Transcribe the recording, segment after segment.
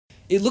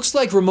It looks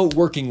like remote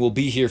working will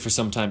be here for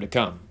some time to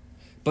come.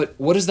 But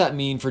what does that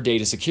mean for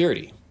data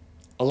security?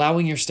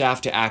 Allowing your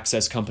staff to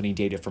access company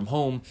data from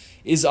home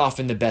is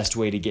often the best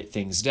way to get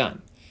things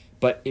done,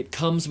 but it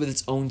comes with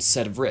its own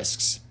set of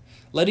risks.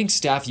 Letting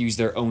staff use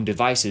their own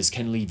devices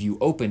can leave you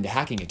open to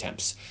hacking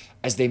attempts,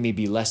 as they may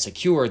be less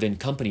secure than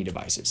company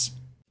devices.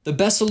 The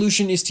best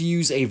solution is to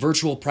use a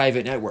virtual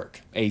private network,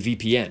 a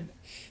VPN.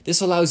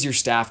 This allows your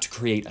staff to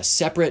create a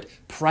separate,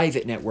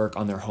 private network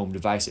on their home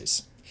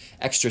devices.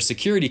 Extra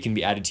security can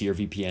be added to your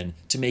VPN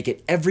to make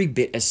it every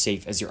bit as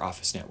safe as your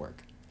office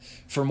network.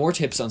 For more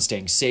tips on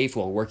staying safe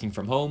while working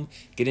from home,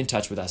 get in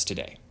touch with us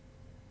today.